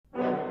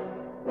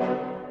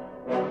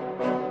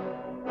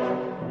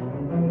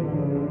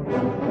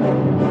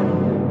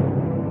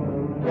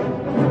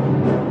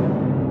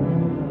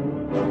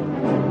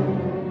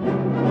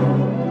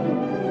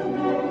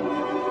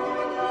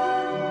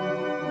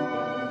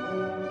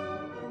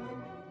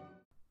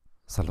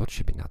Salut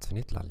și bine ați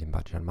venit la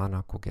limba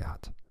germană cu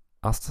Gerhard.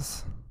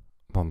 Astăzi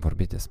vom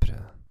vorbi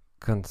despre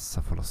când să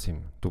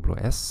folosim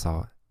dublu S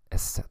sau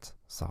aceste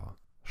sau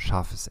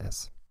scharfes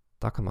S.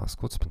 Dacă mă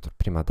asculți pentru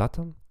prima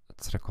dată,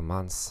 îți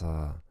recomand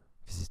să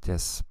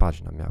vizitezi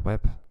pagina mea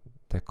web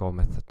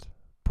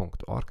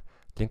thegomethod.org.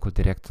 Linkul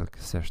direct îl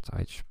găsești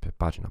aici pe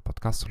pagina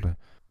podcastului.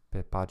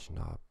 Pe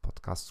pagina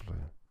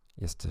podcastului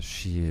este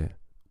și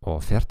o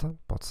ofertă,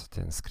 poți să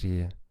te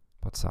înscrii,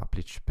 poți să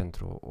aplici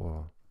pentru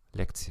o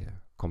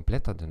lecție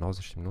completă de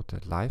 90 minute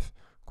live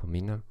cu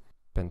mine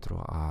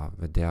pentru a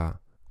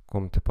vedea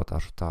cum te pot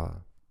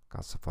ajuta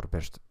ca să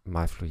vorbești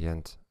mai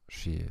fluent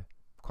și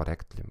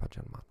corect limba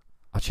germană.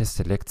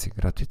 Aceste lecții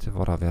gratuite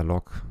vor avea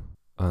loc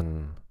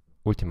în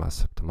ultima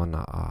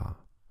săptămână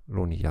a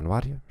lunii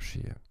ianuarie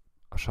și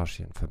așa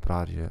și în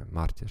februarie,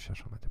 martie și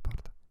așa mai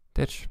departe.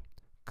 Deci,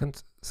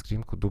 când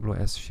scriem cu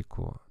dublu S și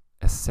cu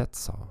aceste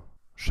sau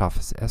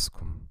scharfes S,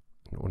 cum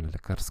în unele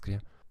cărți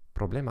scrie,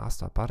 problema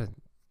asta apare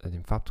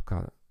din faptul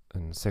că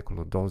în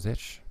secolul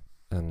 20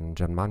 în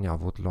Germania a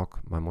avut loc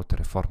mai multe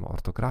reforme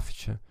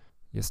ortografice.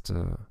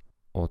 Este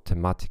o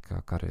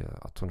tematică care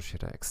atunci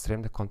era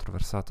extrem de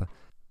controversată.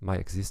 Mai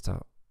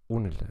există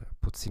unele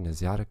puține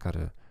ziare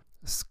care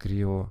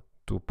scriu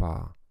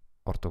după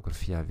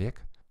ortografia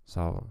veche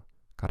sau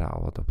care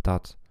au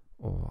adoptat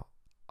o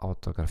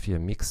ortografie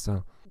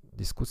mixtă.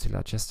 Discuțiile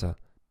acestea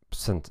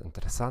sunt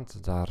interesante,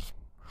 dar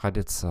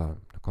haideți să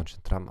ne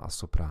concentrăm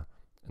asupra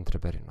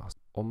întrebării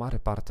noastre. O mare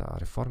parte a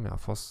reformei a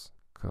fost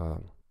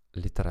că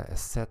litera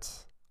S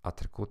a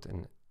trecut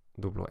în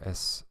dublu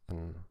S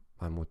în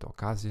mai multe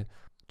ocazii.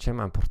 Cel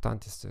mai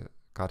important este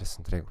care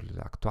sunt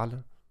regulile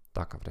actuale.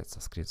 Dacă vreți să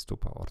scrieți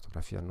după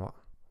ortografia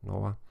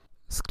nouă,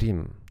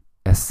 scriem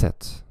S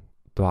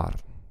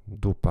doar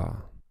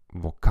după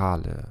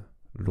vocale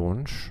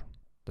lungi,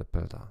 de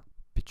pildă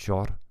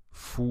picior,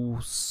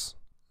 fus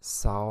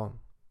sau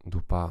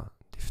după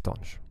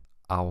diftongi,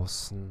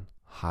 außen,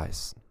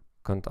 heißen.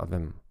 Când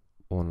avem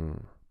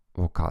un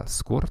vocal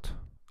scurt,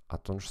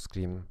 atunci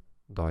scriem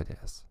 2 de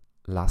S.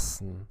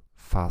 Lassen,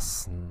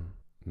 fassen,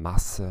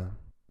 Masse.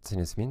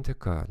 Țineți minte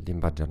că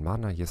limba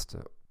germană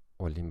este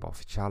o limbă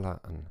oficială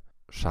în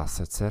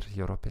 6 țări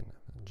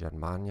europene.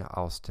 Germania,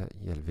 Austria,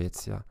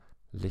 Elveția,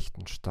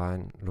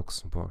 Liechtenstein,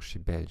 Luxemburg și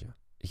Belgia.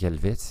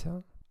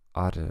 Elveția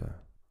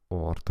are o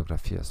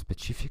ortografie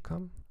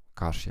specifică,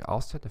 ca și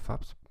Austria, de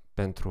fapt,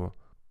 pentru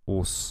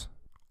us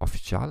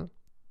oficial.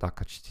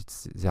 Dacă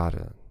citiți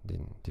ziare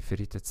din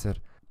diferite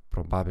țări,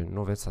 probabil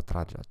nu veți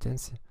atrage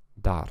atenție,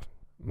 dar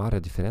marea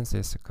diferență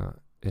este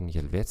că în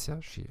Elveția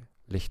și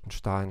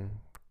Liechtenstein,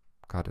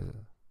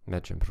 care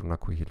merge împreună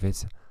cu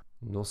Elveția,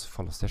 nu se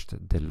folosește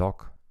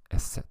deloc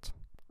aceste.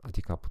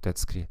 Adică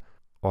puteți scrie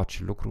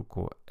orice lucru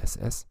cu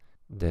SS,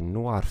 de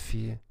nu ar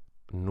fi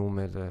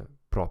numele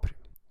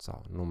proprii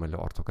sau numele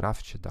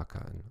ortografice, dacă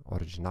în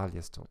original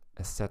este un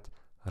aceste,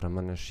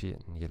 rămâne și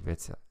în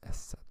Elveția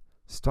aceste.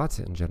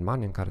 Situația în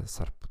Germania în care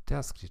s-ar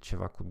putea scrie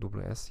ceva cu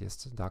dublu S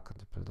este dacă,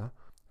 de pildă,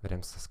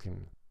 vrem să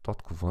scriem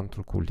tot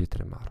cuvântul cu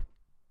litere mari.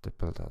 De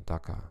pildă,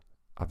 dacă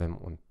avem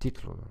un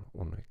titlu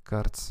unui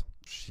cărți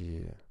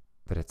și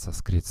vreți să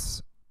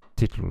scrieți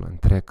titlul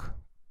întreg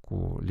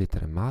cu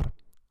litere mari,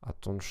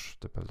 atunci,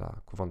 de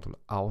pildă,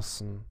 cuvântul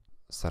außen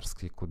s-ar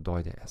scrie cu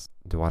 2 de S,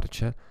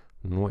 deoarece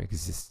nu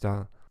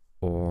există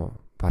o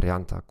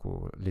variantă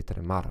cu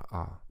litere mari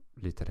a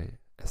literei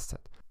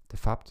aceste. De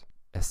fapt,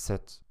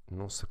 aceste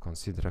nu se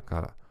consideră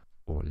ca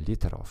o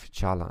literă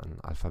oficială în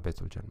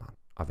alfabetul german.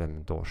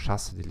 Avem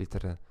 26 de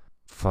litere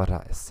fără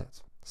aceste.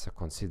 Se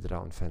consideră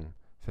un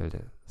fel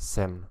de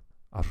semn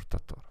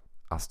ajutător.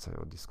 Asta e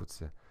o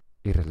discuție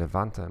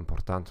irelevantă.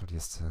 Importantul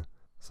este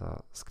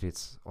să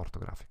scrieți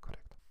ortografic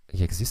corect.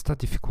 Există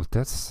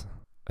dificultăți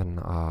în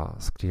a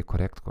scrie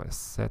corect cu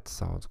aceste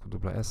sau cu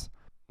dublu S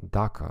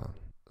dacă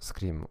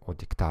scriem o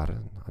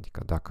dictare,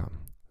 adică dacă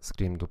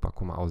scriem după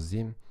cum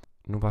auzim,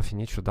 nu va fi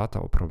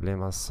niciodată o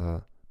problemă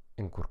să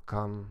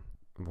încurcăm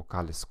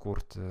vocale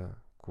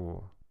scurte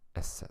cu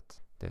aceste.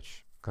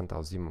 Deci, când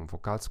auzim un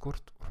vocal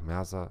scurt,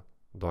 urmează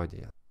 2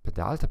 de S. Pe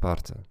de altă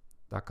parte,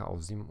 dacă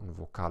auzim un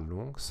vocal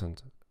lung,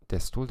 sunt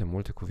destul de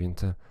multe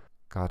cuvinte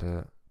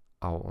care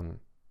au un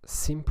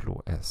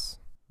simplu S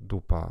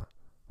după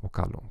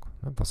vocal lung.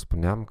 Vă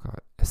spuneam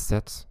că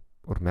aceste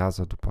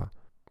urmează după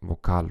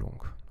vocal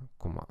lung,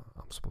 cum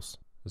am spus.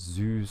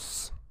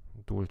 Süß,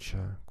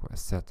 dulce, cu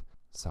aceste,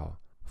 sau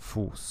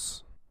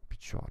Fuß,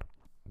 picior.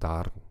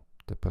 Dar,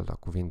 de pildă,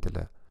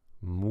 cuvintele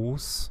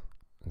mus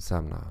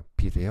înseamnă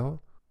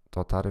pireu,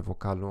 tot are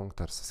vocal lung,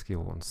 dar se scrie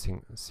un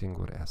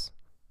singur S.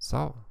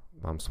 Sau,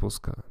 v-am spus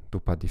că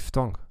după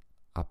diftong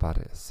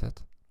apare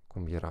aceste,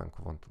 cum era în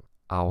cuvântul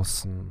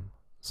außen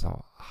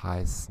sau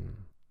heißen,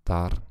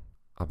 dar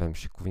avem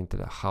și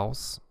cuvintele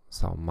Haus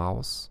sau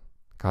Maus,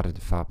 care de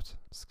fapt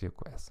scriu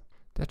cu S.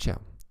 De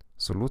aceea,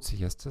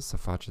 soluția este să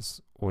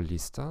faceți o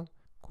listă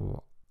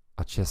cu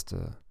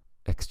aceste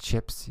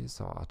excepții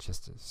sau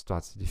aceste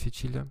situații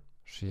dificile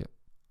și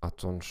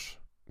atunci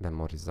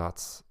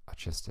memorizați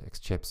aceste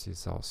excepții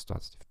sau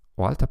situații dificile.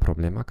 O altă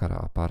problemă care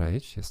apare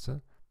aici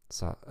este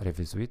să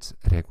revizuiți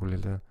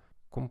regulile,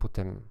 cum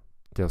putem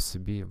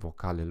deosebi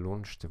vocale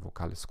lungi de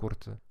vocale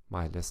scurte,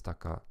 mai ales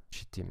dacă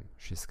citim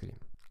și scriem.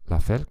 La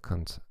fel,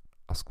 când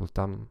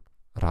ascultăm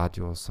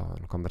radio sau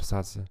în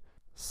conversație,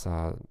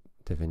 să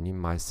devenim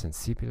mai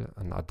sensibili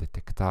în a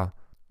detecta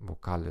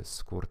vocale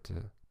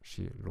scurte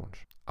și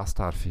lungi.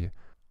 Asta ar fi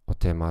o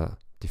temă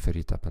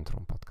diferită pentru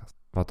un podcast.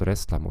 Vă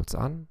doresc la mulți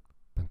ani,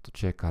 pentru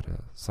cei care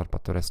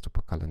sărbătoresc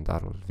după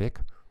calendarul vechi,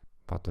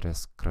 vă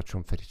doresc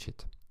Crăciun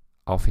fericit.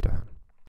 Auf Wiederhören!